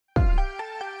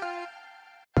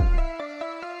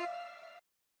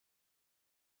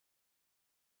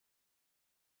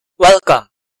Welcome,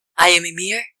 I am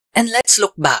Emir, and let's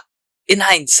look back in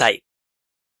hindsight.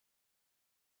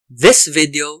 This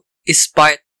video is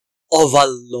part of a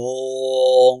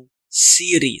long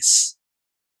series.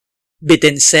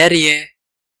 BTINserye,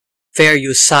 Fair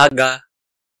Use Saga,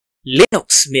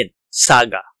 Linux Mint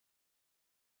Saga.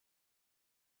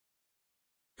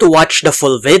 To watch the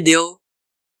full video,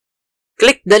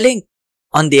 click the link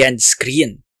on the end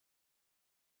screen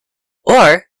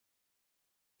or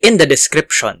in the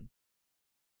description.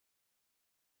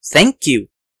 Thank you.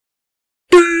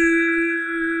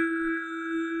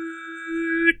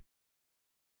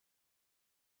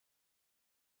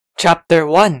 Chapter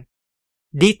 1: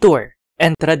 Detour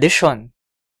and Tradition.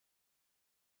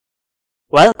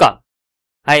 Welcome,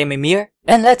 I am Emir,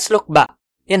 and let's look back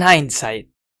in hindsight.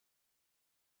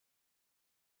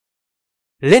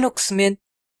 Linux Mint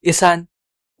is an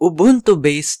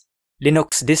Ubuntu-based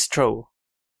Linux distro.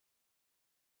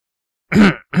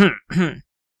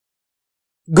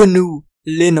 GNU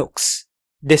Linux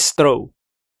distro.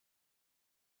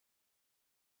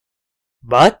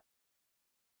 But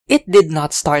it did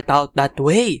not start out that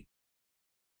way.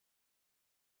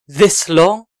 This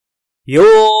long,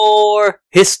 your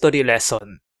history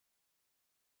lesson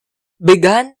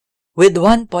began with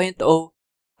 1.0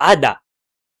 ADA.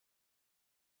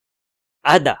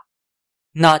 ADA,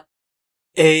 not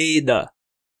ADA.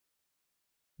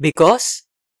 Because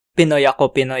Pinoy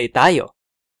ako, Pinoy tayo.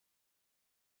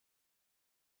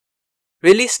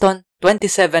 Released on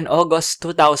 27 August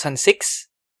 2006,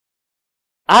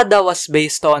 ADA was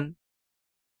based on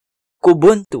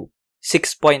Kubuntu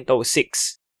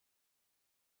 6.06.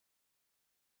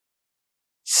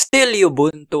 Still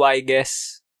Ubuntu, I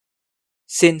guess,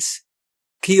 since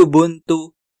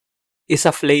Kubuntu is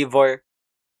a flavor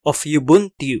of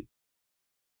Ubuntu.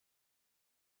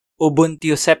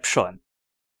 Ubuntuception.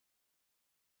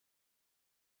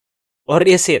 Or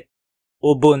is it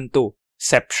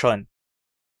Ubuntuception?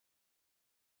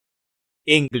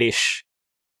 English.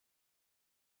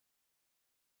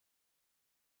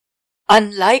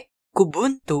 Unlike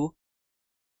Kubuntu,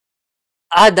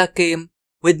 ADA came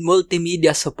with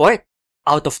multimedia support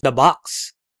out of the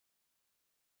box.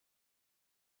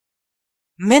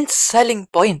 Mint's selling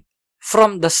point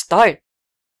from the start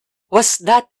was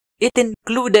that it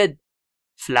included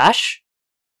Flash,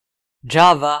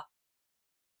 Java,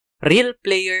 Real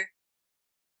Player,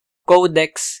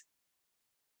 codecs,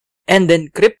 and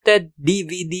encrypted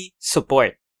DVD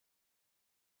support.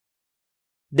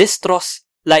 Distros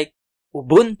like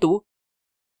Ubuntu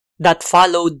that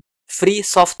followed free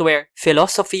software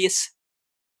philosophies.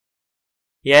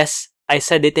 Yes, I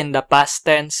said it in the past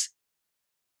tense.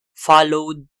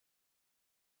 Followed.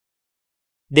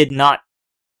 Did not.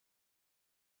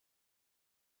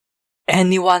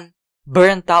 Anyone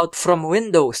burnt out from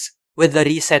Windows with the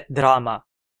reset drama?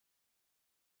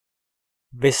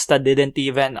 Vista didn't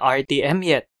even RTM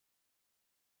yet.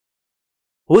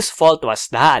 Whose fault was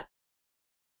that?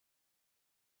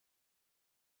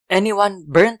 Anyone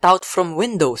burnt out from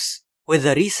Windows with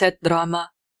the reset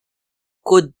drama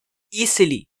could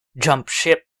easily jump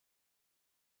ship.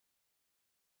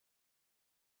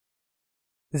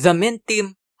 The Mint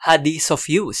team had ease of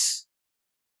use.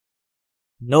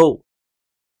 No.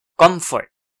 Comfort.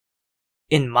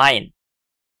 In mind.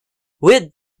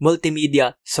 With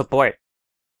multimedia support.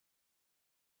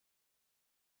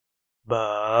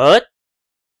 But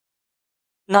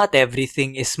not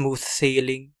everything is smooth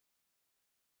sailing.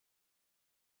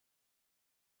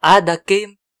 ADA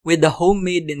came with a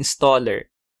homemade installer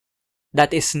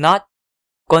that is not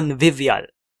convivial.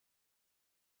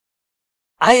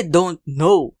 I don't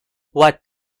know what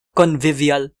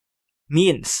convivial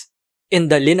means in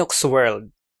the Linux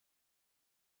world.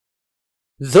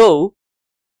 Though,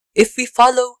 if we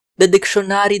follow the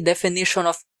dictionary definition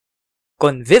of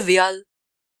convivial,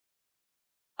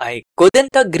 I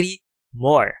couldn't agree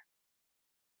more.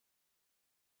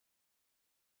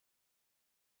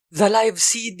 The live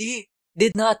CD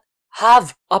did not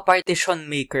have a partition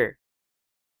maker.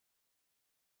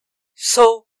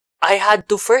 So, I had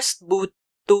to first boot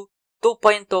to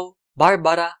 2.0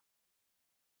 Barbara.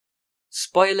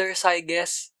 Spoilers, I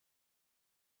guess.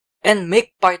 And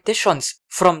make partitions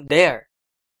from there.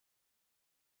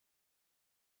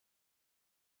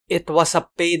 It was a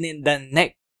pain in the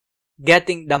neck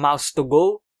getting the mouse to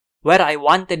go where I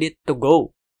wanted it to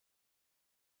go.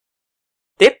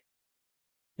 Tip: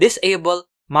 disable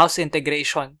mouse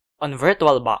integration on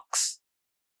VirtualBox.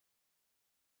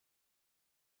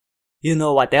 You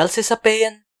know what else is a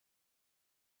pain?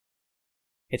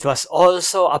 It was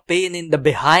also a pain in the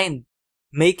behind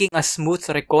making a smooth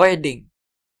recording.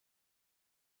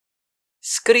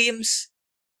 Screams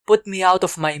put me out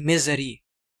of my misery.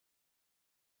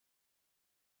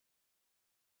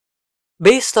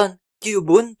 Based on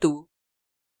Kubuntu,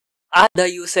 Ada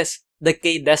uses the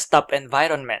K desktop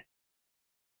environment,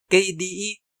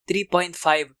 KDE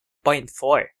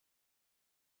 3.5.4.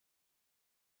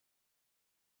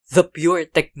 The pure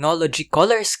technology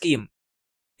color scheme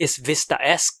is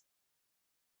Vista-esque,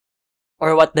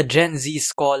 or what the Gen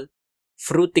Zs call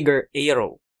Frutiger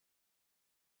Aero.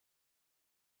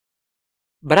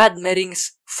 Brad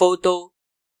Mering's photo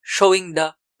showing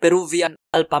the Peruvian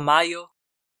Alpamayo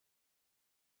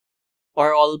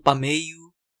or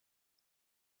Alpamayo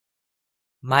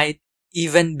might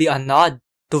even be a nod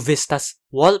to Vista's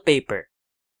wallpaper.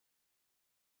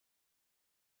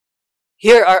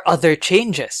 Here are other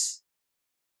changes.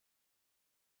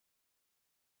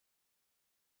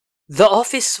 The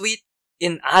office suite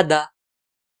in Ada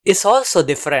is also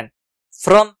different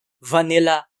from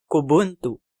vanilla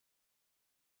Kubuntu.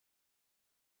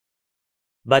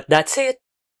 But that's it.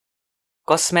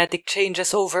 Cosmetic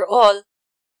changes overall.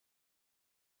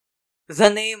 The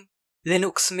name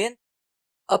Linux Mint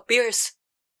appears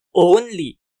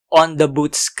only on the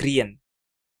boot screen.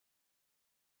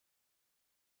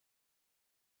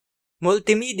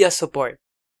 Multimedia support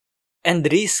and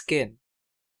reskin.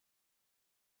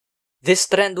 This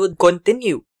trend would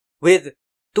continue with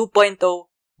 2.0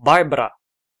 Barbara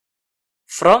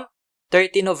from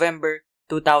 30 November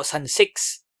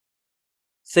 2006,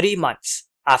 3 months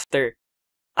after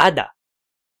Ada.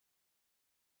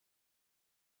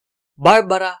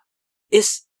 Barbara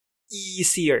is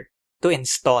easier to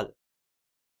install.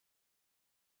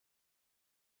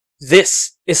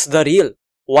 This is the real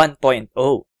 1.0.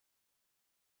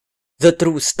 The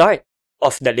true start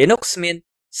of the Linux Mint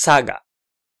saga.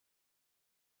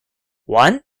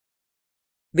 1.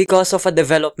 Because of a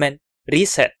development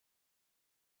reset.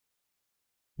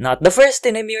 Not the first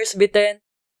in Emir's BTIN,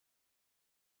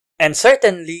 and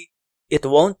certainly it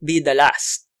won't be the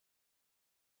last.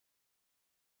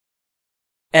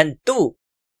 And 2.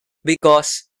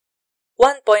 Because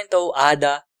 1.0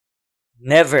 Ada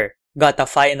never got a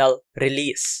final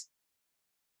release.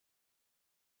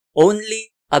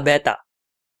 Only a beta.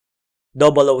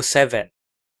 007.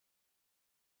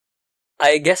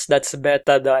 I guess that's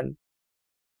better than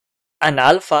an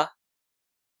alpha.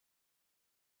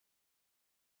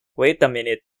 Wait a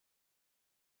minute.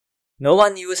 No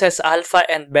one uses alpha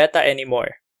and beta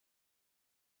anymore.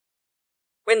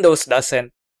 Windows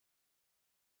doesn't.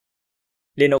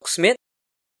 Linux Mint?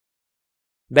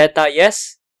 Beta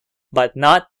yes, but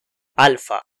not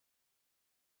alpha.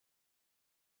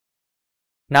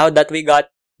 Now that we got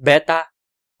beta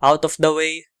out of the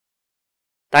way,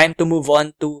 time to move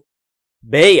on to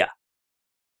beta.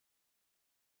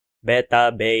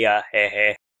 Beta, beta,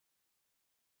 hehe.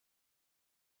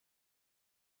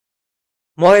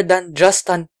 More than just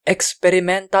an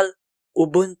experimental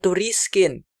Ubuntu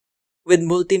reskin with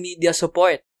multimedia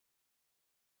support.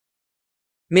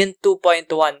 Mint 2.1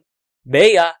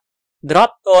 Beta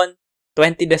dropped on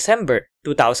 20 December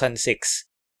 2006.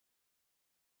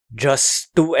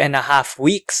 Just 2.5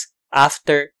 weeks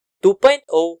after 2.0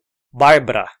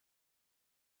 Barbara.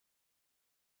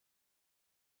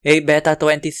 A Beta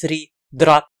 23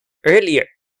 dropped earlier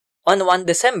on 1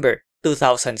 December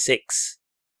 2006.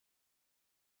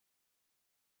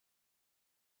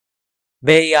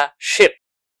 Beta shipped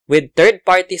with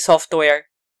third-party software,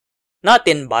 not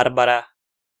in Barbara.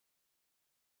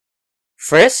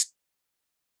 First,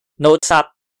 Notes app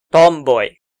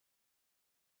Tomboy.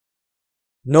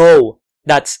 No,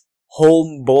 that's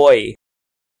Homeboy.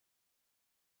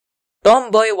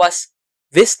 Tomboy was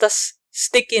Vista's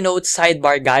sticky note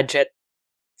sidebar gadget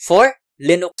for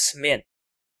Linux Mint.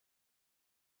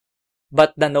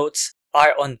 But the notes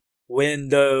are on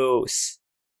Windows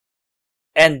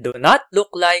and do not look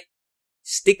like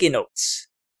sticky notes.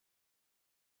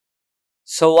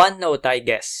 So one note, I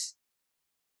guess.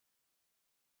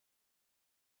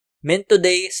 Mint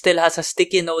today still has a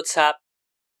sticky notes app,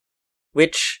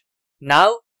 which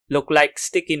now look like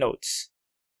sticky notes.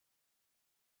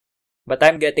 But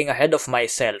I'm getting ahead of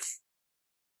myself.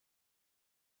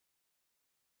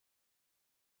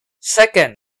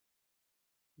 Second,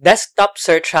 desktop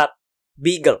search app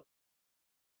Beagle.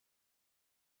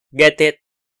 Get it?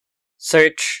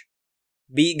 Search,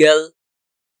 Beagle,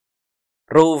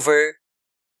 Rover.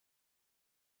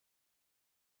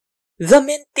 The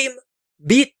Mint team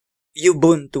beat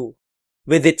Ubuntu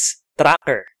with its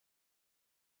tracker.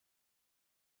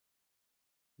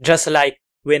 Just like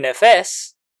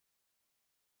WinFS,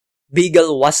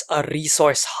 Beagle was a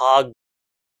resource hog.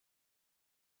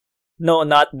 No,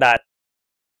 not that.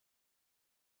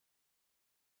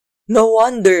 No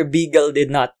wonder Beagle did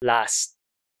not last.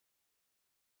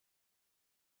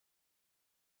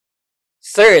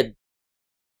 Third,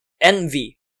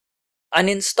 Envy, an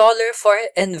installer for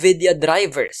NVIDIA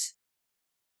drivers,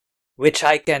 which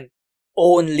I can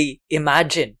only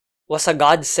imagine was a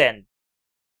godsend.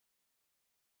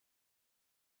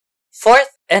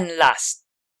 Fourth and last,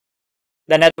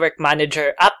 the network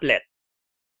manager applet,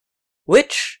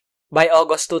 which by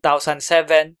August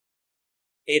 2007,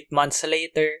 8 months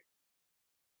later,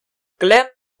 Clem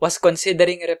was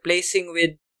considering replacing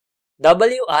with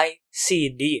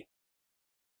WICD.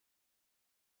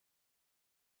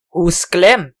 Who's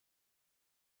Clem?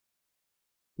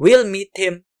 We'll meet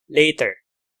him later.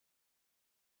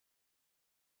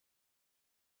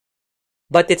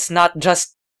 But it's not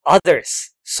just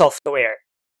others' software.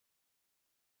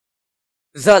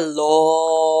 The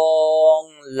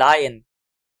long line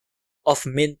of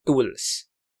Mint tools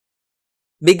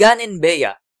began in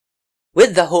Bea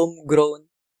with the homegrown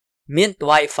Mint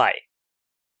Wi-Fi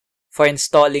for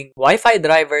installing Wi-Fi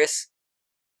drivers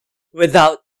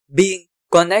without being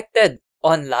connected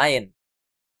online.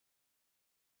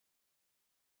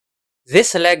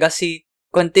 This legacy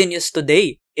continues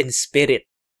today in spirit.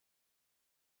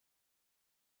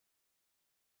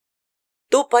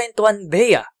 2.1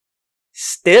 Bea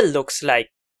still looks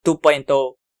like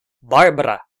 2.0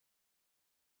 Barbara,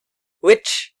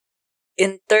 which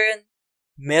in turn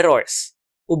mirrors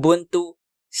Ubuntu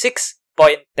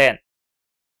 6.10.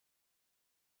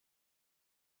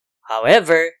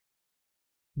 However,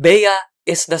 Bea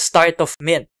is the start of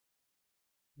Mint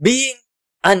being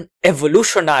an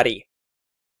evolutionary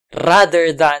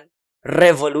rather than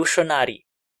revolutionary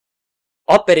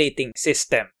operating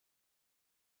system.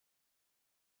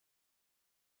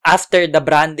 After the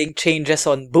branding changes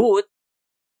on boot,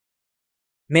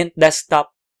 Mint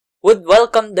Desktop would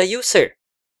welcome the user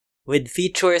with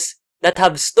features that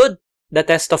have stood the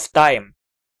test of time.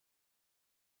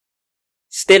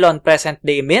 Still on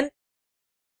present-day Mint,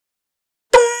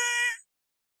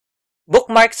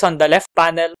 bookmarks on the left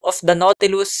panel of the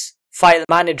Nautilus file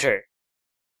manager.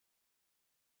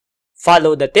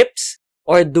 Follow the tips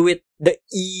or do it the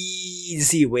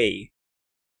easy way.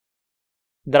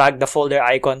 Drag the folder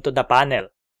icon to the panel.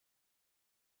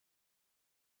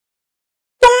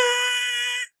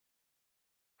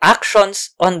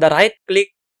 Actions on the right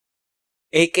click,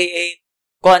 aka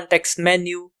context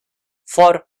menu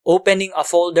for opening a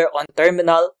folder on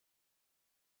terminal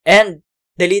and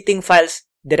deleting files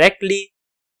directly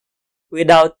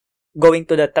without going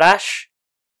to the trash,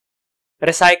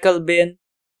 recycle bin,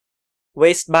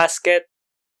 wastebasket,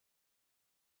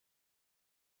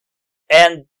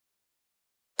 and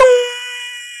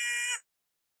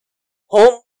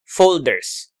home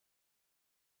folders.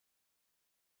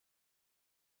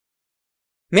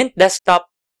 Mint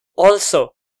Desktop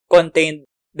also contained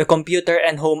the computer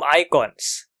and home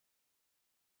icons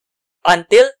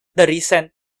until the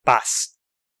recent past.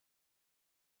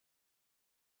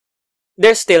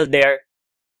 They're still there.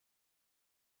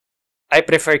 I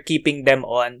prefer keeping them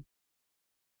on.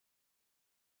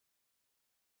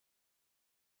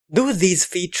 Do these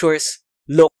features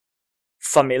look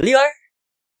familiar?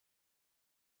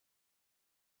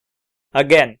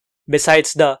 Again,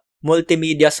 besides the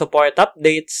multimedia support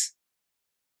updates,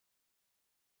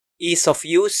 ease of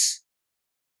use,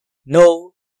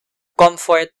 no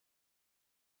comfort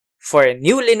for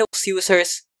new Linux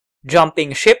users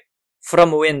jumping ship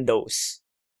from Windows.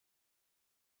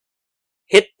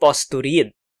 Hit pause to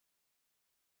read.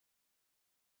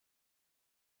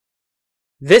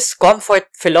 This comfort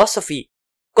philosophy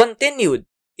continued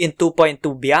in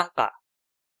 2.2 Bianca,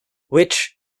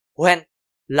 which went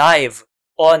live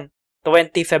on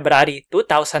 20 February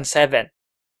 2007,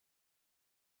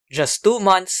 just 2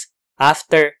 months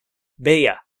after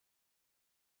Bea.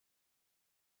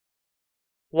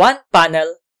 One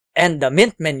panel and the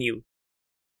Mint menu,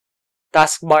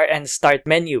 taskbar and start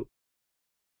menu,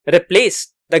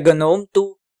 replaced the GNOME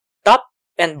 2 top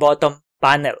and bottom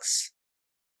panels.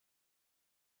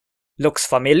 Looks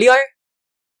familiar?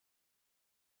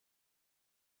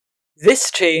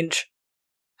 This change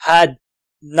had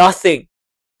nothing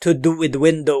to do with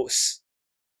Windows.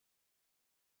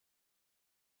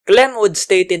 Clem would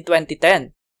state in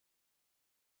 2010,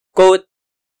 quote,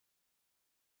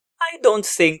 "I don't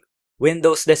think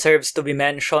Windows deserves to be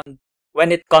mentioned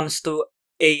when it comes to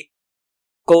a,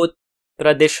 quote,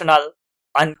 traditional,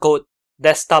 unquote,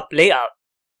 desktop layout."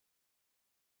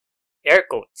 Air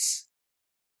quotes.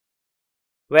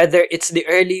 Whether it's the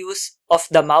early use of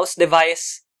the mouse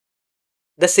device,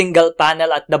 the single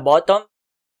panel at the bottom,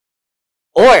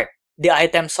 or the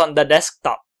items on the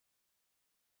desktop.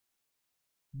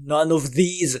 none of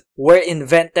these were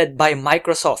invented by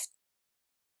Microsoft.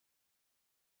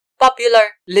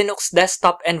 Popular Linux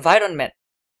desktop environment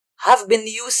have been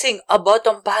using a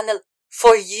bottom panel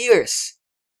for years.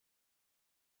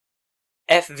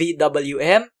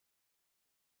 FVWM,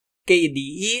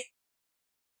 KDE,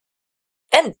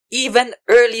 and even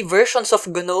early versions of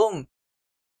GNOME.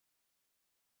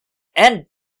 End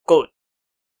quote.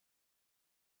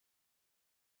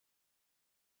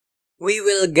 We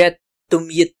will get to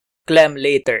meet Clem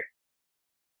later.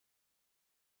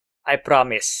 I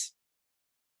promise.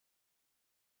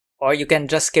 Or you can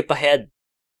just skip ahead.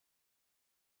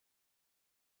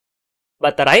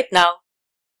 But right now,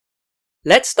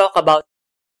 let's talk about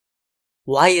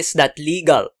why is that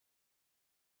legal?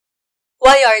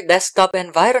 Why are desktop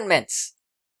environments,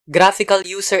 graphical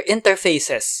user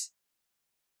interfaces,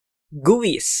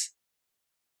 GUIs,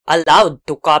 allowed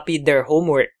to copy their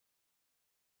homework?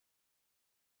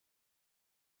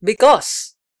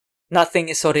 Because nothing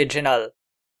is original.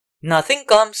 Nothing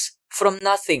comes from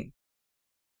nothing.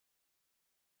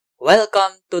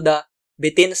 Welcome to the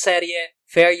BTINserye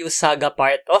Fair Use Saga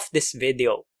part of this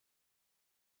video.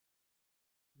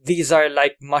 These are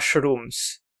like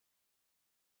mushrooms.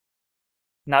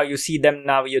 Now you see them,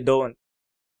 now you don't.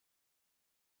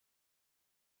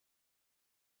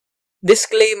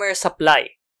 Disclaimers apply.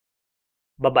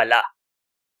 Babala.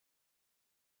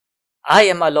 I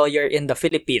am a lawyer in the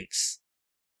Philippines.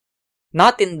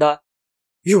 Not in the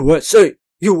USA,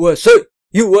 USA,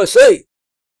 USA.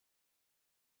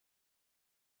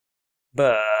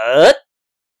 But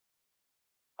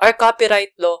our copyright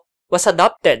law was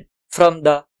adopted from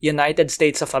the United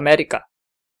States of America.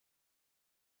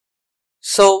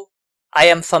 So, I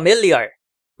am familiar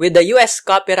with the US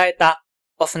Copyright Act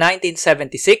of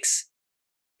 1976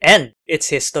 and its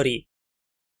history.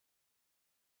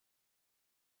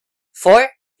 For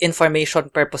information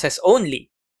purposes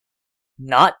only,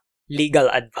 not legal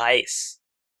advice.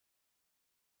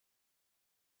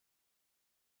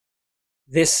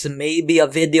 This may be a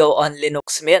video on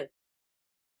Linux Mint.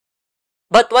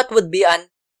 But what would be an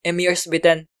Emir's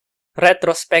BTIN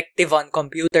retrospective on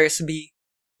computers be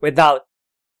without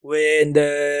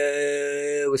Windows?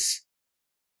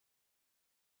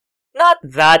 Not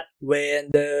that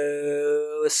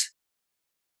Windows.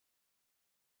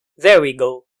 There we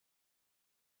go.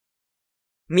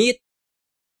 Meet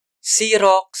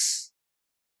Xerox.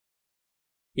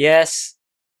 Yes,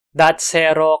 that's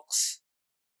Xerox.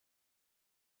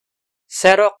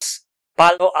 Xerox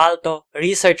Palo Alto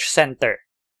Research Center.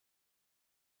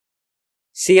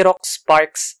 Xerox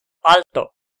Sparks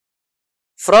Alto.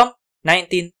 From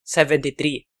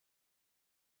 1973.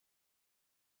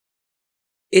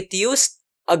 It used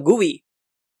a GUI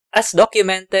as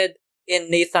documented in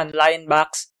Nathan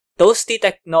Leinbach's Toasty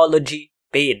Technology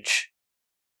page.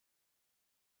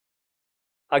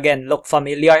 Again, look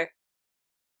familiar?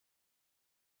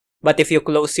 But if you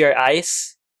close your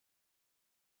eyes,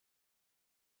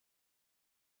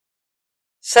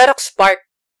 Xerox Spark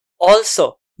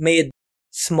also made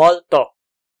Smalltalk.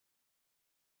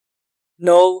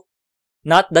 No,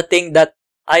 not the thing that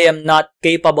I am not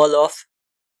capable of.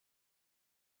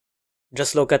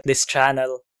 Just look at this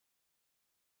channel.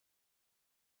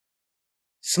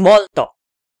 Smalltalk,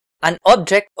 an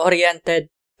object-oriented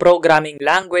programming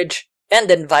language and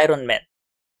environment.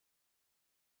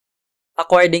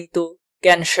 According to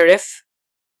Ken Sheriff,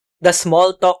 the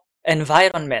Smalltalk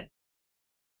environment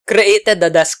created the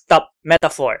desktop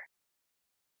metaphor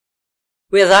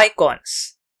with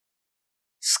icons,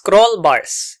 scroll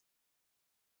bars,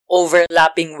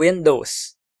 overlapping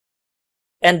windows,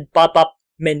 and pop-up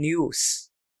menus.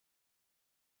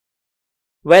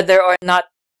 Whether or not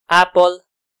Apple,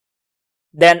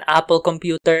 then Apple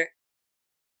Computer,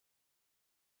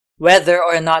 whether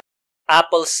or not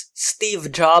Apple's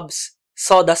Steve Jobs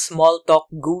saw the Smalltalk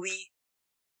GUI,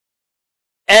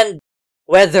 and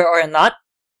whether or not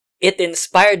it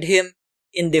inspired him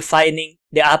in defining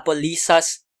the Apple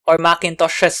Lisa's or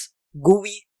Macintosh's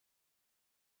GUI,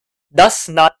 does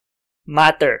not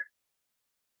matter.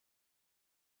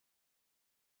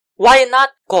 Why not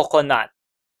coconut?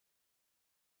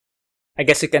 I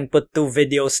guess you can put two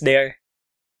videos there.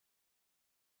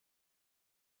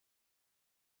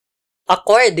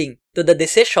 According to the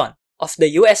decision of the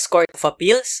US Court of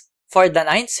Appeals for the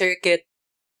Ninth Circuit,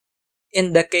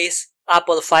 in the case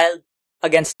Apple filed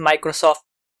against Microsoft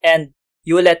and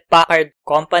Hewlett-Packard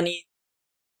Company,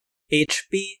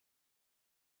 HP,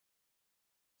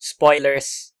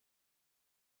 spoilers,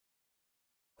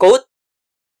 quote,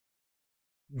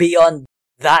 beyond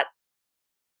that,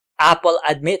 Apple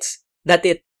admits that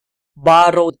it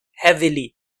borrowed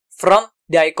heavily from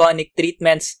the iconic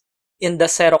treatments in the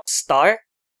Xerox Star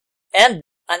and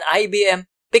an IBM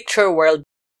Picture World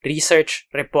research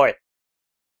report.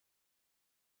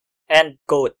 End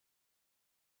quote.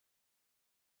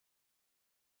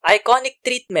 Iconic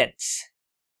treatments.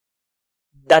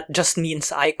 That just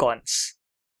means icons.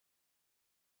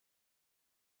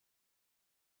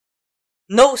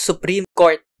 No Supreme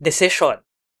Court decision.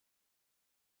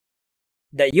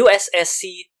 The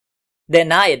USSC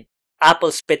denied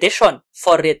Apple's petition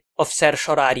for writ of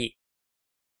certiorari.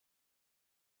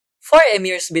 For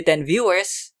Emir's BTIN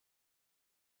viewers,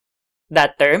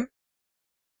 that term,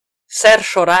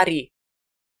 certiorari,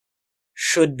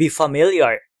 should be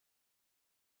familiar.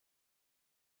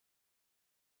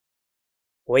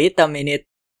 Wait a minute.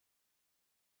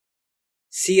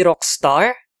 Xerox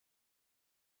Star?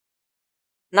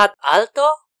 Not Alto?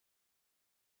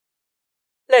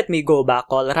 Let me go back,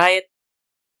 alright?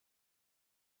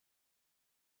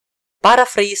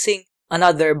 Paraphrasing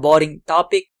another boring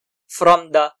topic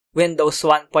from the Windows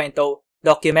 1.0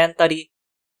 documentary,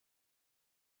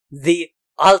 the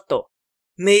Alto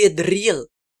made real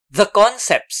the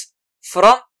concepts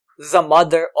from the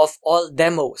mother of all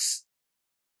demos.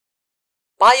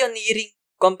 Pioneering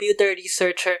computer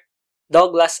researcher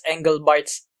Douglas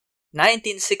Engelbart's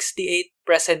 1968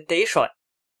 presentation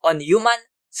on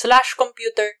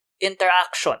human/computer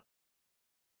interaction.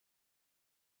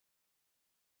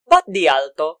 But the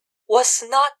Alto was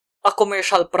not a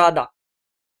commercial product.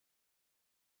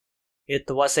 It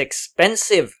was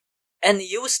expensive and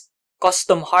used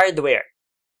custom hardware.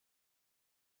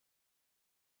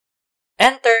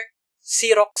 Enter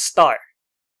Xerox Star,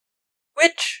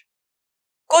 which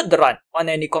could run on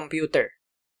any computer.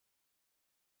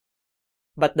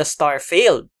 But the Star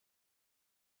failed.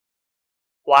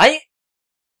 Why?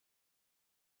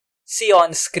 See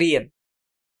on screen.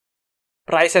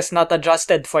 Prices not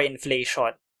adjusted for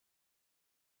inflation.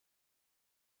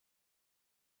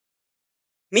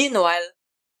 Meanwhile,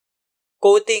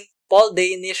 quoting Paul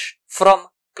Danish from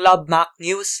Club Mac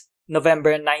News,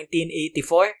 November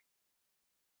 1984,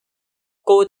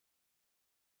 quote,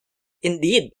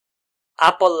 "Indeed,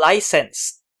 Apple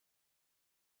licensed.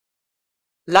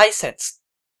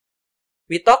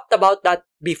 We talked about that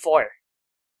before.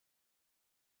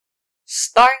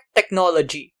 Star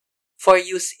technology for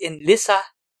use in Lisa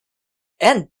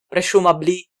and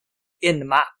presumably in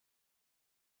Mac.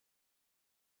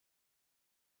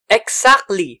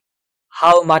 Exactly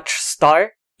how much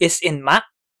Star is in Mac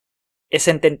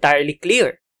isn't entirely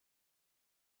clear.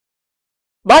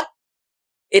 But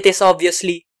it is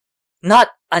obviously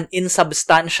not an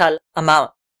insubstantial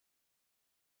amount."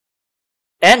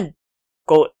 End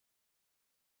quote.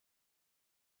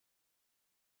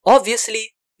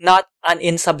 Obviously not an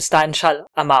insubstantial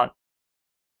amount.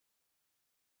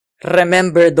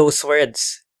 Remember those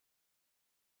words,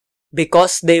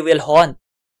 because they will haunt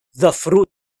the fruit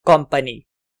company.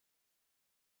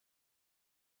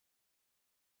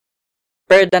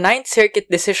 Per the Ninth Circuit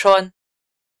decision,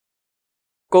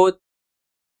 quote,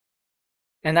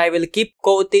 and I will keep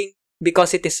quoting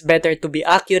because it is better to be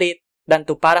accurate than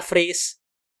to paraphrase,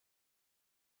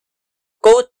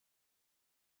 quote,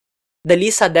 "The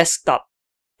Lisa desktop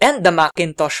and the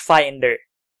Macintosh Finder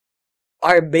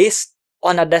are based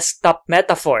on a desktop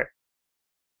metaphor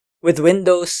with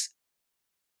windows,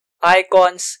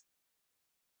 icons,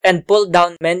 and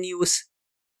pull-down menus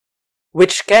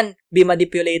which can be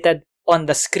manipulated on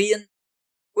the screen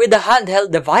with a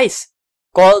handheld device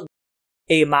called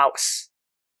a mouse."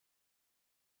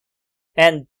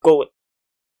 End quote.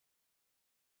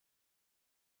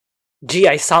 Gee,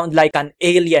 I sound like an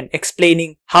alien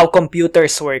explaining how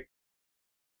computers work.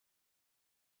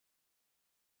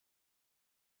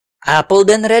 Apple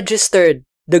then registered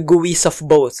the GUIs of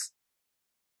both,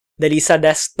 the Lisa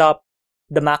desktop,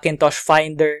 the Macintosh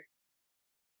Finder,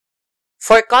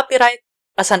 for copyright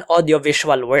as an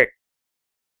audiovisual work.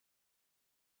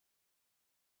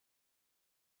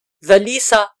 The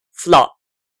Lisa flopped.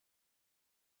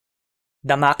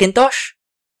 The Macintosh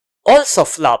also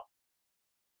flopped.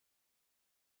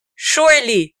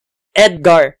 Surely,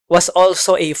 Edgar was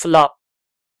also a flop.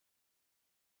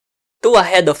 Too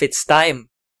ahead of its time.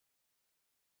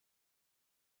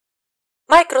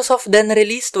 Microsoft then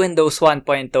released Windows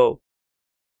 1.0,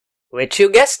 which,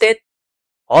 you guessed it,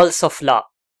 also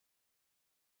flopped.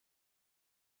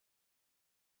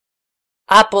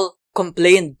 Apple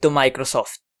complained to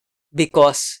Microsoft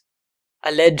because,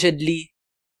 allegedly,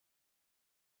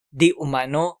 di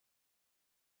umano,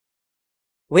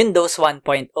 Windows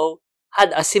 1.0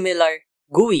 had a similar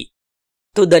GUI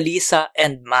to the Lisa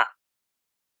and Mac.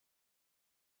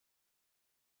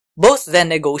 Both then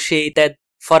negotiated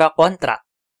for a contract.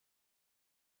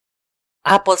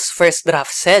 Apple's first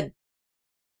draft said,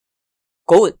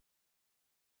 quote,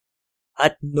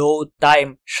 "At no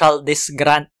time shall this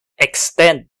grant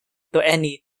extend to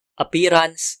any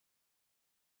appearance,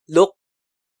 look,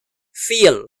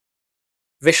 feel,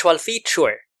 visual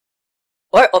feature,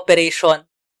 or operation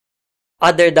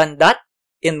other than that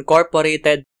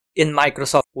incorporated in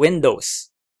Microsoft Windows."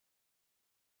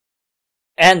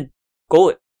 End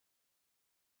quote.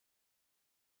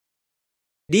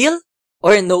 Deal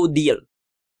or no deal?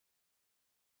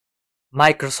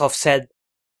 Microsoft said,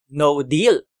 no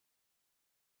deal.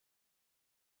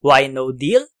 Why no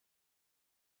deal?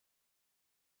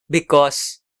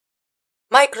 Because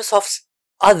Microsoft's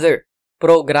other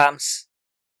programs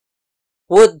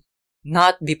would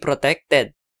not be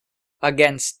protected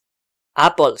against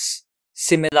Apple's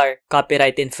similar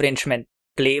copyright infringement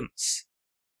claims.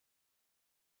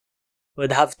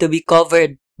 Would have to be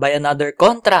covered by another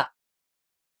contract.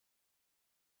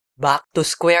 Back to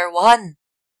square one.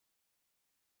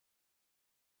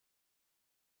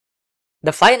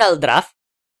 The final draft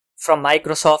from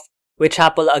Microsoft, which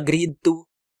Apple agreed to,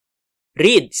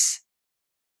 reads,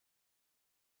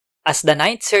 as the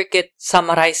Ninth Circuit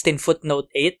summarized in footnote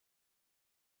 8,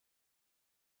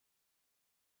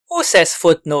 who says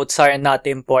footnotes are not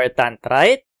important,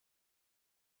 right?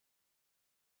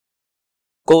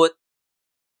 Quote,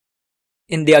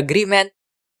 in the agreement,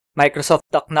 Microsoft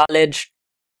acknowledged,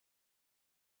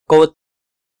 quote,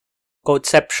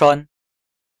 quoteception,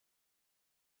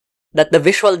 that the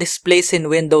visual displays in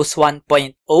Windows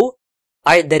 1.0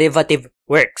 are derivative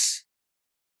works.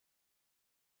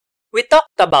 We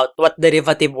talked about what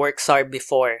derivative works are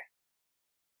before.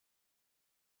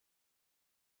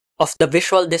 Of the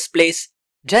visual displays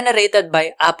generated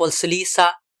by Apple's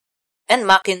Lisa and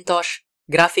Macintosh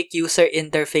graphic user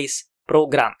interface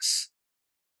programs.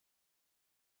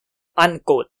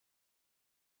 Unquote.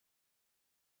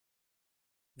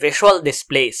 Visual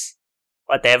displays,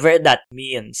 whatever that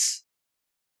means.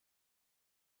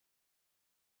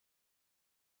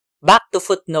 Back to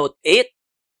footnote 8.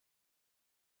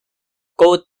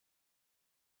 Quote,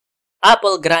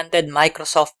 Apple granted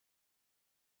Microsoft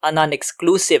a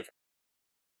non-exclusive,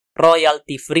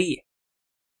 royalty-free,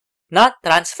 not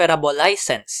transferable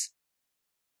license,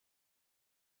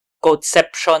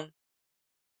 quoteception,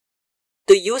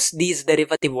 to use these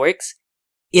derivative works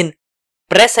in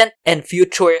present and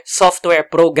future software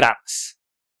programs,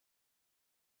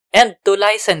 and to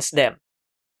license them,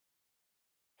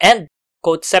 and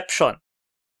quoteception,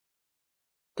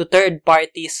 to third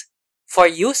parties for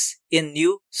use in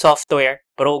new software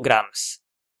programs.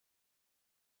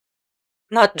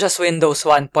 Not just Windows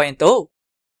 1.0.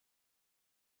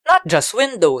 Not just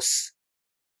Windows,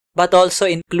 but also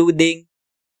including,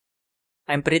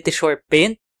 I'm pretty sure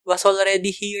Paint was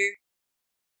already here,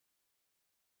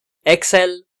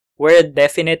 Excel, Word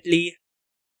definitely.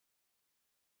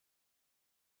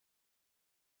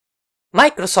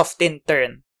 Microsoft in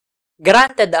turn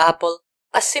granted Apple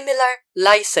a similar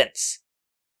license,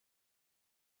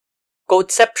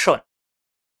 quoteception,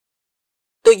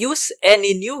 to use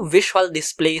any new visual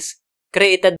displays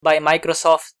created by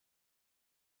Microsoft,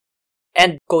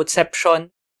 and quoteception,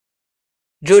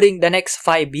 during the next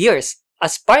 5 years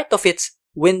as part of its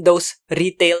Windows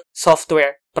retail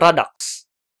software products.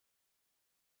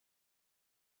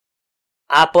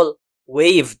 Apple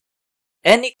waived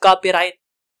any copyright,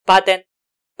 patent,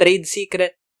 trade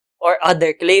secret, or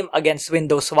other claim against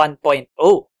Windows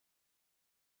 1.0.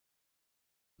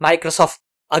 Microsoft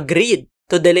agreed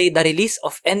to delay the release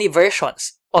of any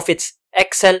versions of its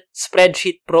Excel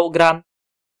spreadsheet program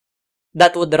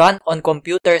that would run on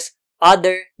computers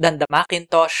other than the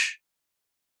Macintosh.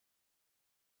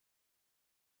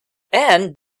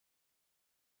 And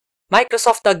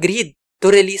Microsoft agreed to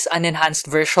release an enhanced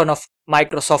version of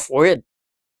Microsoft Word,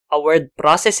 a word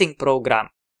processing program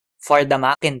for the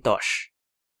Macintosh.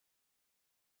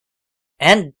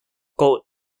 End quote.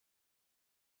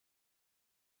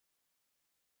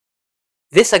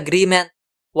 This agreement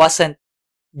wasn't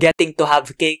getting to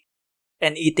have cake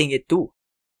and eating it too.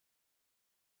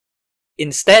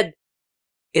 Instead,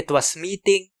 it was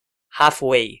meeting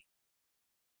halfway.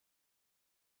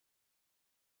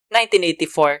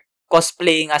 1984,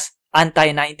 cosplaying as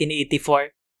anti-1984,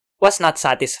 was not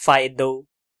satisfied though.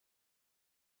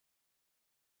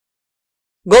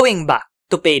 Going back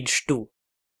to page 2.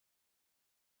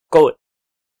 Quote,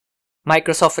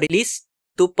 Microsoft released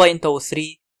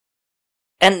 2.03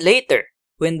 and later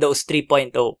Windows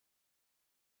 3.0.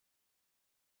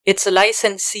 Its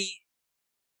licensee,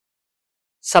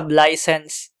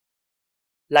 sublicense,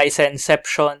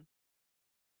 licenception,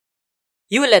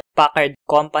 Hewlett-Packard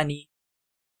Company,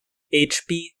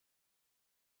 HP,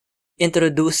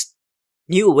 introduced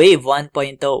New Wave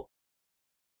 1.0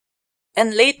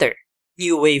 and later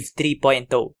New Wave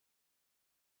 3.0,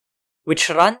 which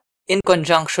run in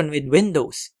conjunction with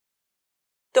Windows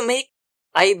to make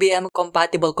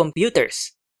IBM-compatible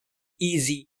computers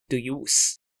easy to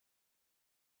use.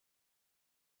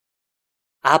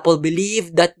 Apple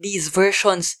believed that these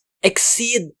versions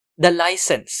exceed the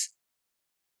license,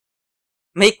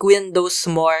 make Windows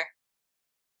more,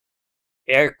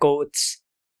 air quotes,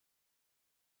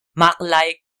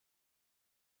 Mac-like,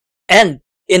 and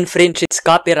infringe its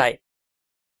copyright.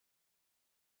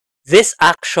 This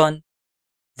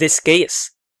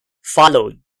case,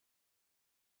 followed.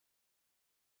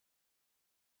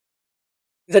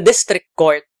 The district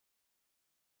court,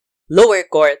 lower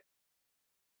court,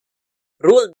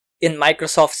 ruled in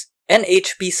Microsoft's and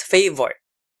HP's favor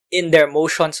in their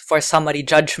motions for summary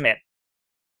judgment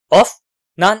of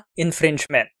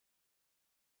non-infringement.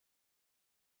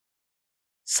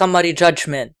 Summary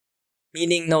judgment,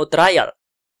 meaning no trial,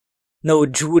 no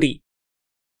jury.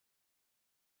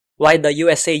 Why the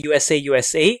USA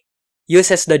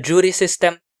uses the jury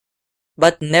system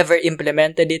but never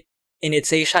implemented it in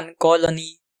its Asian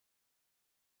colony,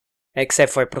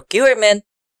 except for procurement,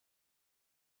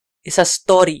 is a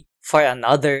story for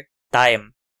another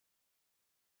time.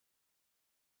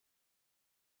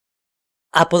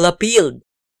 Apple appealed.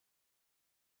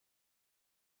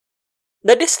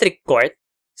 The district court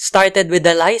started with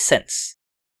the license,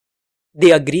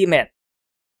 the agreement,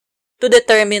 to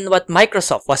determine what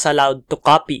Microsoft was allowed to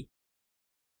copy.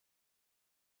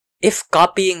 If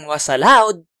copying was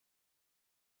allowed,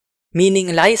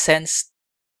 meaning licensed,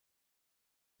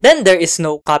 then there is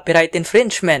no copyright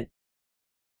infringement.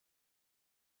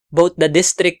 Both the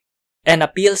district and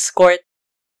appeals court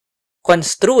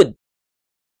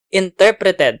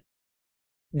interpreted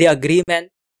the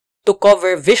agreement to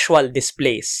cover visual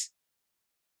displays.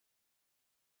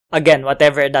 Again,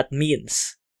 whatever that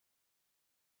means.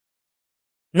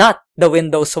 Not the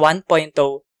Windows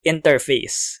 1.0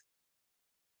 interface.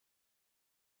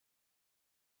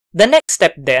 The next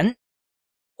step then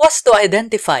was to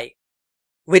identify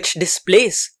which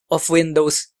displays of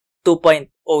Windows 2.03,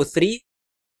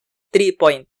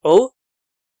 3.0,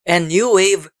 and New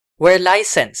Wave were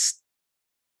licensed,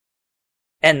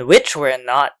 and which were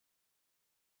not.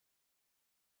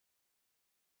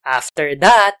 After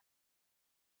that,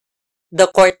 the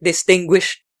court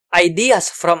distinguished ideas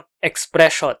from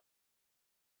expression.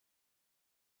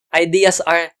 Ideas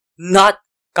are not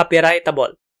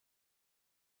copyrightable.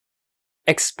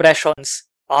 Expressions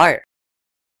are.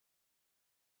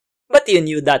 But you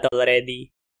knew that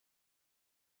already.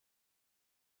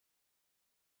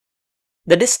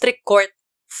 The district court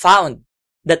found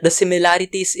that the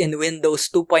similarities in Windows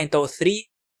 2.03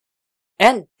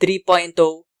 and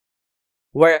 3.0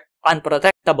 were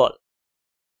unprotectable,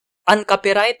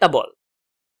 uncopyrightable,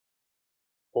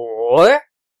 or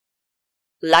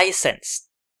licensed,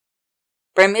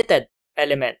 permitted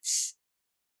elements.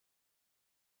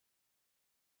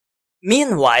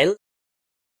 Meanwhile,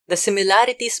 the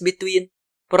similarities between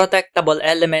protectable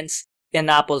elements in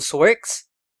Apple's works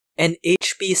and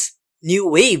HP's New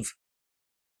Wave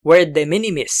were de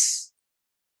minimis,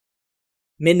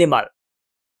 minimal,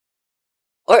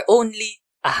 or only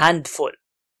a handful.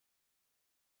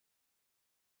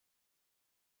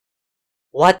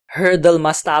 What hurdle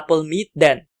must Apple meet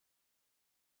then?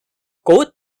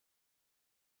 Quote,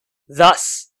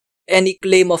 "Thus, any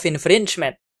claim of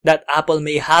infringement that Apple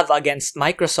may have against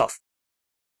Microsoft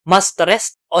must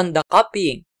rest on the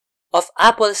copying of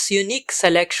Apple's unique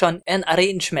selection and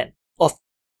arrangement of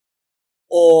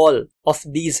all of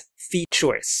these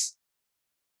features."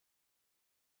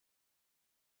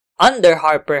 Under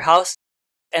Harper House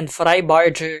and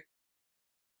Freiberger,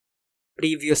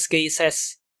 previous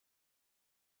cases,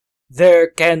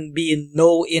 there can be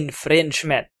no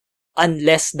infringement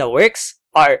unless the works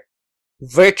are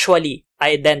virtually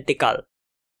identical.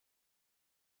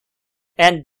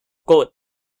 End quote.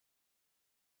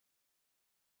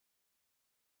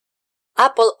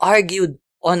 Apple argued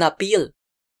on appeal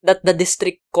that the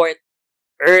district court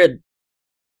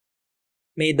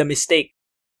made a mistake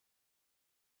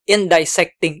in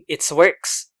dissecting its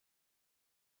works,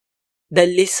 the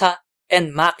Lisa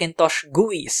and Macintosh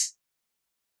GUIs,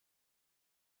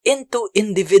 into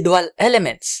individual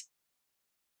elements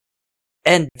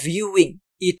and viewing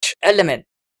each element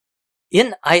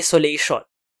in isolation.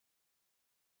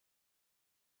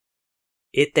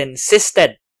 It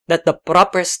insisted that the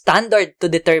proper standard to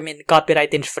determine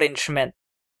copyright infringement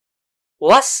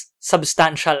was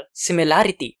substantial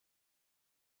similarity,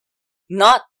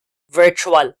 not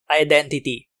virtual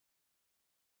identity.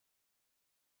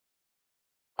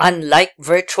 Unlike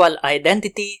virtual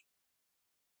identity,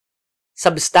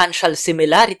 substantial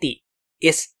similarity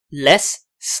is less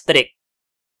strict.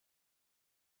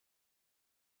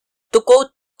 To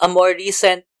quote a more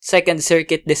recent Second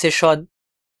Circuit decision,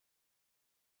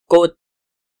 quote,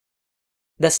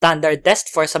 "The standard test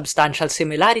for substantial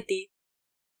similarity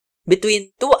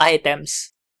between two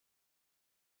items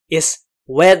is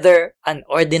whether an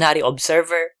ordinary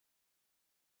observer,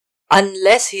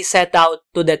 unless he set out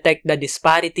to detect the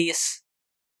disparities,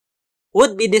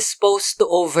 would be disposed to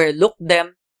overlook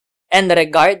them and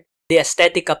regard the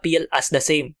aesthetic appeal as the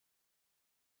same."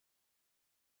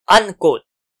 Unquote.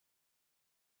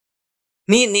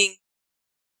 Meaning,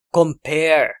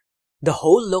 compare the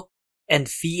whole look and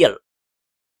feel.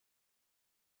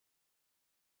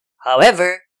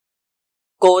 However,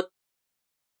 quote,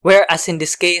 "Whereas in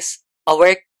this case, a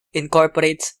work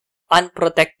incorporates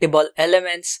unprotectable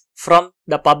elements from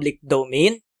the public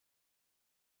domain,"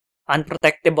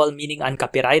 unprotectable meaning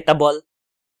uncopyrightable,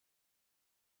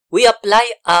 "we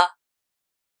apply a,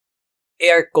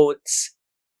 air quotes,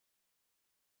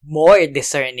 more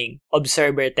discerning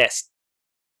observer test,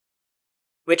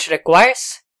 which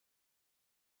requires,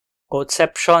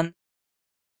 quoteception,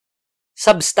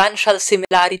 substantial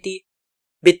similarity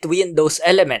between those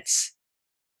elements,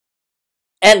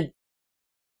 and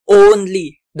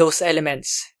only those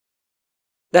elements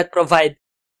that provide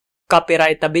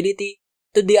copyrightability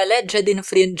to the alleged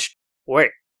infringed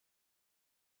work."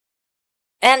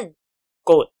 End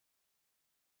quote.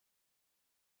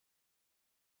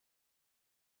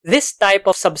 This type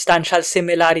of substantial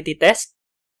similarity test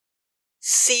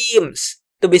seems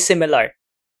to be similar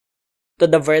to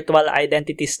the virtual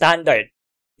identity standard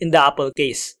in the Apple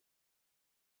case,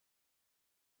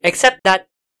 except that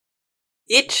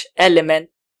each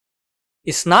element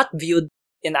is not viewed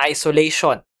in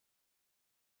isolation,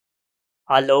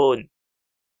 alone.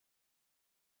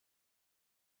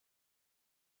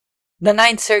 The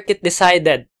Ninth Circuit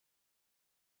decided,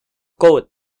 quote,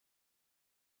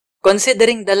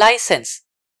 "Considering the license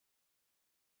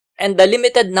and the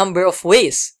limited number of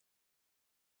ways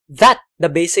that the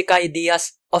basic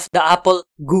ideas of the Apple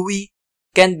GUI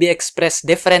can be expressed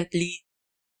differently,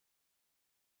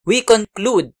 we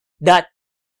conclude that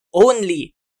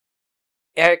only,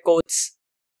 air quotes,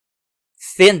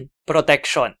 thin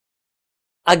protection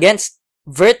against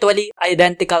virtually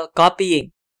identical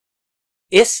copying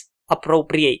is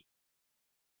appropriate."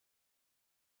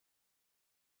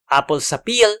 Apple's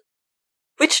appeal,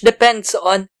 which depends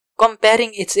on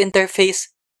comparing its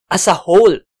interface as a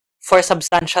whole for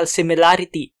substantial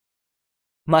similarity,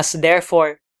 must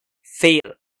therefore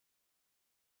fail.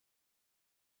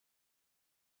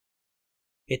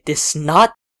 It is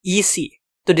not easy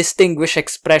to distinguish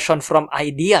expression from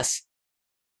ideas,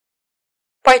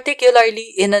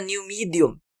 particularly in a new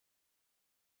medium.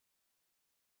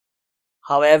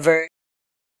 However,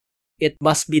 it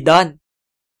must be done,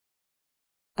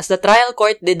 as the trial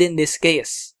court did in this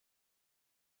case.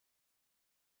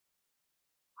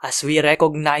 As we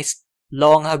recognized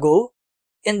long ago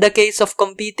in the case of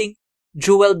competing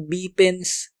dual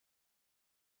BTINs,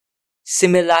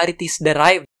 similarities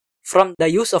derived from the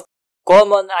use of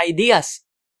common ideas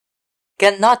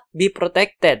cannot be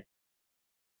protected.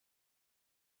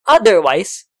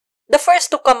 Otherwise, the first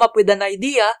to come up with an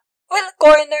idea will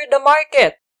corner the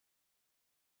market.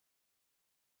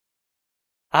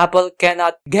 Apple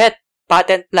cannot get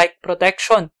patent-like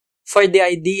protection for the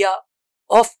idea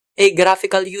of a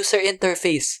graphical user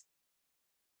interface,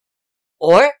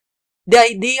 or the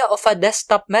idea of a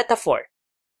desktop metaphor,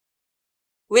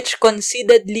 which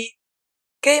concededly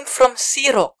came from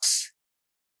Xerox.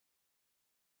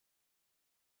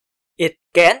 It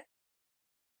can,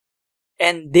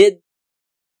 and did,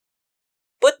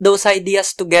 put those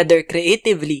ideas together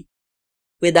creatively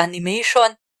with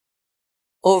animation,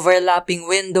 overlapping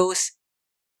windows,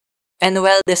 and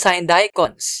well-designed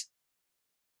icons.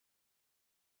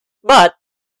 But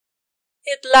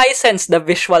it licensed the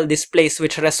visual displays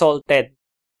which resulted.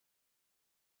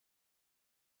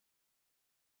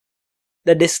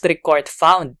 The district court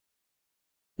found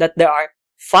that there are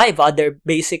 5 other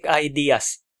basic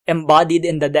ideas embodied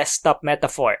in the desktop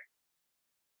metaphor.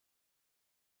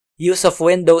 Use of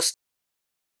windows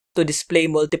to display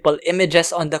multiple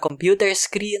images on the computer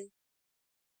screen,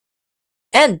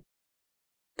 and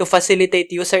to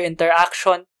facilitate user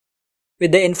interaction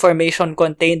with the information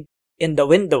contained in the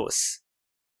windows.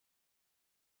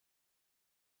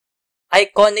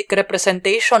 Iconic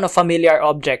representation of familiar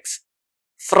objects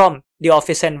from the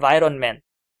office environment.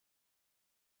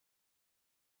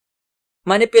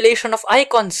 manipulation of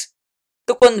icons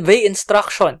to convey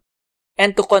instruction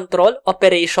and to control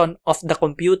operation of the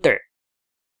computer.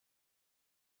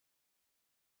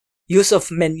 Use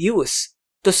of menus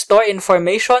to store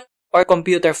information or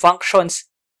computer functions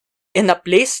in a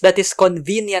place that is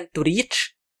convenient to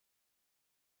reach,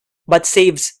 but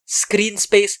saves screen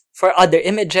space for other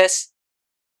images.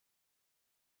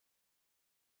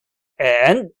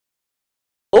 And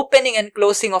opening and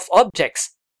closing of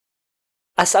objects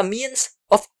as a means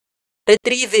of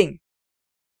retrieving,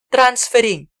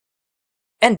 transferring,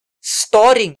 and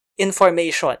storing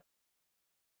information.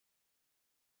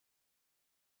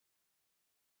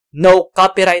 No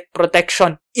copyright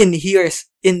protection inheres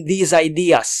in these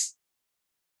ideas.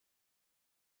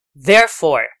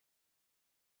 Therefore,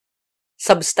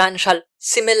 substantial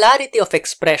similarity of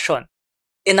expression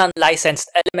in unlicensed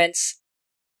elements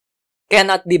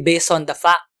cannot be based on the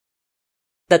fact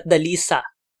that the Lisa,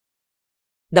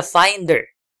 the Finder,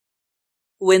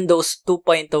 Windows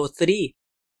 2.03,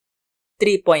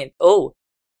 3.0,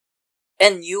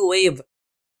 and New Wave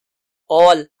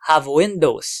all have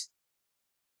windows.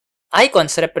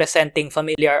 Icons representing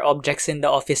familiar objects in the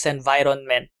office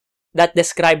environment that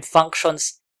describe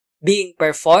functions being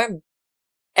performed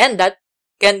and that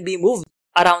can be moved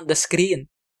around the screen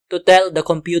to tell the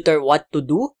computer what to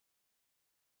do.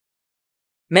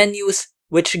 Menus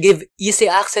which give easy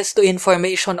access to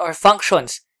information or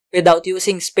functions without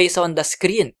using space on the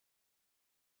screen.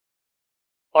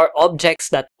 Or objects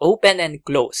that open and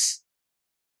close.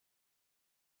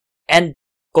 End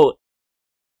quote.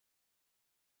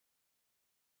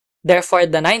 Therefore,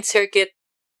 the Ninth Circuit,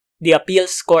 the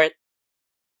appeals court,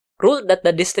 ruled that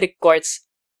the district court's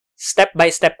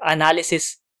step-by-step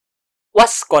analysis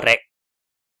was correct.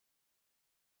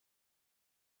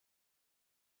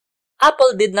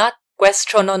 Apple did not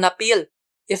question on appeal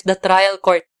if the trial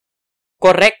court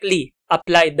correctly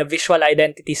applied the visual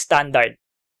identity standard.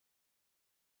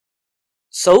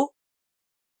 So,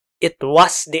 it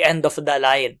was the end of the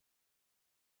line.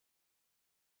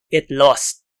 It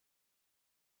lost.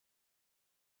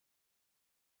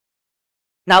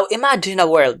 Now imagine a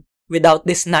world without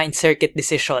this Ninth Circuit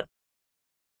decision.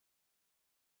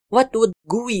 What would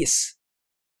GUIs?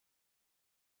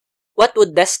 What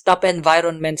would desktop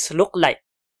environments look like?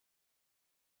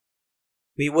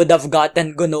 We would have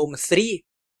gotten GNOME 3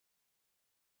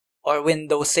 or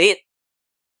Windows 8,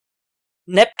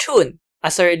 Neptune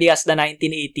as early as the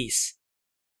 1980s,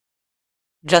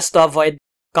 just to avoid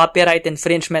copyright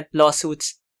infringement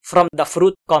lawsuits from the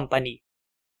fruit company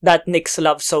that Nicks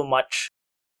loves so much.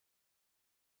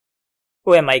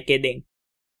 Who am I kidding?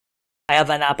 I have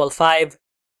an Apple 5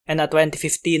 and a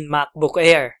 2015 MacBook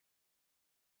Air.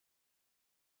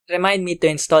 Remind me to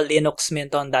install Linux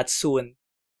Mint on that soon.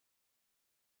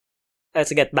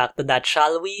 Let's get back to that,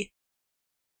 shall we?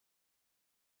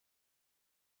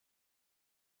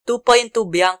 2.2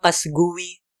 Bianca's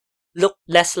GUI looked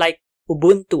less like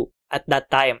Ubuntu at that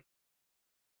time,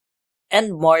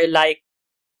 and more like,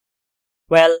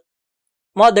 well,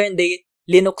 modern-day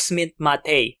Linux Mint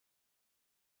Mate.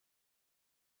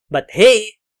 But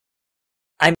hey,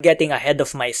 I'm getting ahead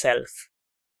of myself.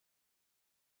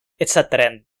 It's a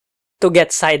trend to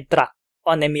get sidetracked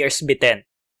on Emir's BTIN.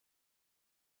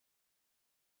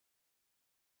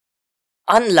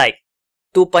 Unlike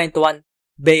 2.1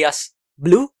 Bea's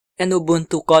blue and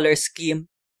Ubuntu color scheme,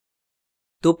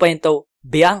 2.0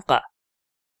 Bianca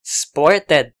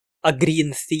sported a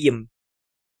green theme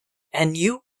and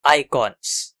new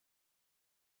icons.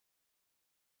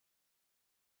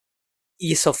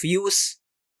 Ease of use?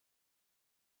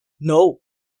 No,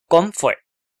 comfort.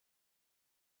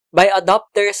 By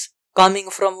adopters coming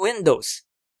from Windows,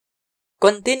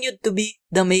 continued to be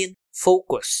the main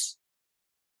focus.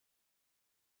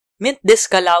 Mint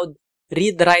disallowed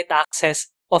read-write access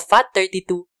of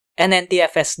FAT32 and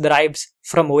NTFS drives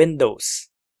from Windows.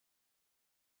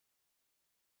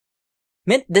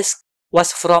 Mint Disk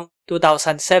was from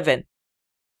 2007.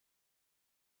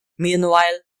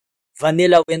 Meanwhile,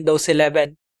 vanilla Windows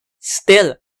 11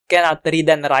 still cannot read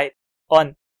and write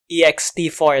on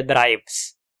ext4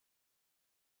 drives.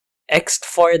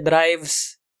 ext4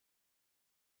 drives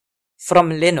from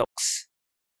Linux.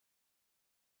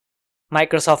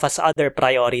 Microsoft has other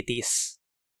priorities.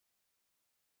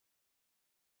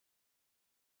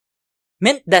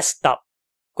 Mint Desktop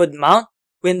could mount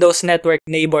Windows Network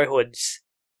neighborhoods,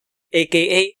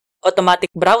 aka automatic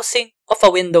browsing of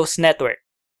a Windows network,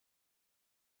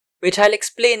 which I'll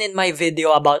explain in my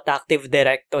video about Active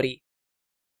Directory.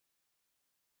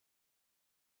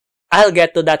 I'll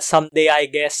get to that someday, I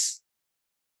guess.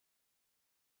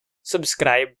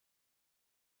 Subscribe.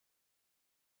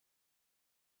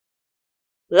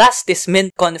 Last is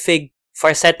mint config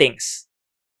for settings.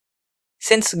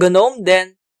 Since GNOME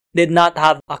then did not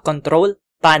have a control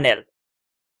panel,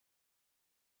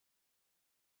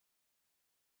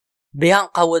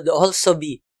 Bianca would also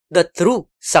be the true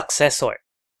successor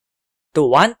to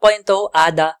 1.0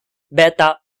 ADA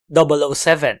Beta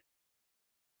 007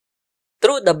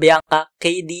 through the Bianca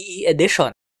KDE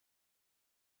edition,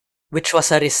 which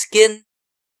was a reskin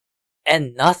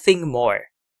and nothing more.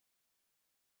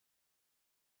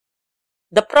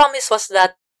 The promise was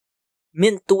that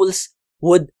Mint tools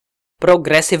would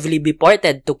progressively be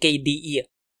ported to KDE.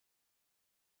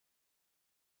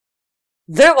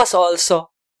 There was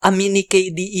also a mini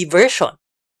KDE version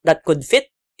that could fit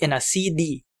in a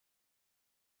CD.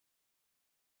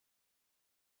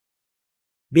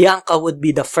 Bianca would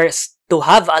be the first to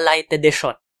have a light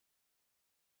edition.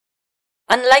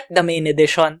 Unlike the main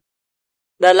edition,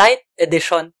 the light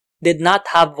edition did not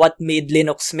have what made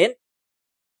Linux Mint.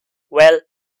 Well,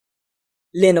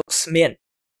 Linux Mint.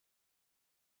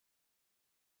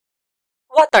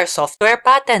 What are software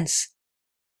patents?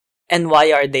 And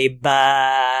why are they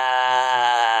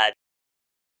bad?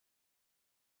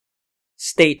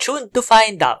 Stay tuned to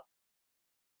find out.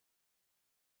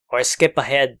 Or skip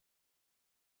ahead.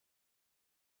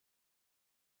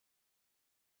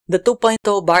 The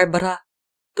 2.0 Barbara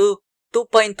to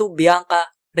 2.2 Bianca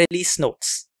release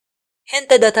notes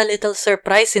hinted at a little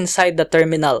surprise inside the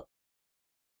terminal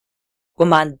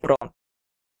command prompt,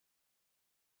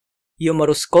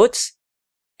 humorous quotes,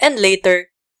 and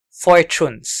later,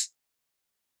 fortunes,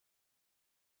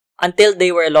 until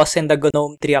they were lost in the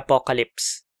GNOME 3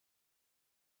 apocalypse.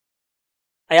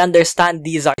 I understand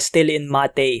these are still in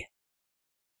Mate.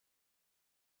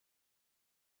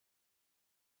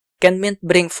 Can Mint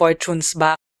bring fortunes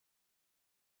back?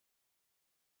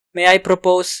 May I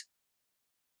propose,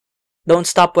 don't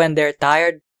stop when they're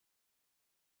tired.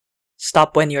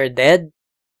 Stop when you're dead?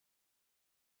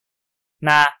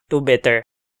 Nah, too bitter.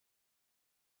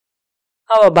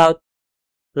 How about,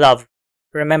 love,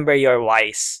 remember you're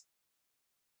wise.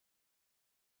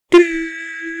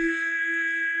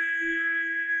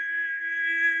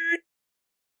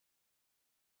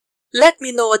 Let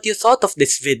me know what you thought of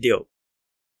this video.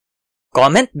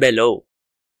 Comment below.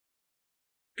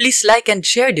 Please like and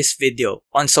share this video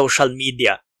on social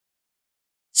media.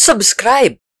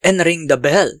 Subscribe and ring the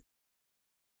bell.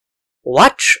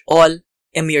 Watch all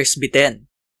Emir's BTIN.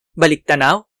 Balik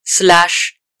Tanaw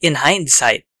 /in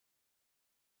Hindsight.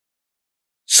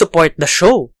 Support the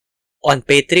show on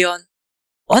Patreon,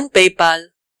 on PayPal,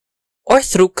 or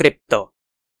through crypto.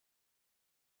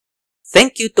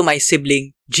 Thank you to my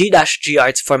sibling G-G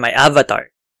Arts for my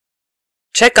avatar.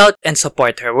 Check out and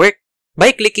support her work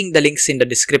by clicking the links in the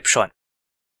description.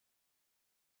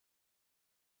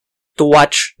 To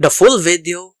watch the full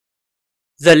video,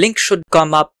 the link should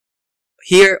come up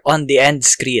here on the end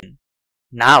screen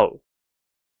now.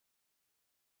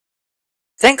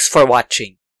 Thanks for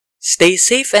watching. Stay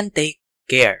safe and take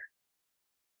care.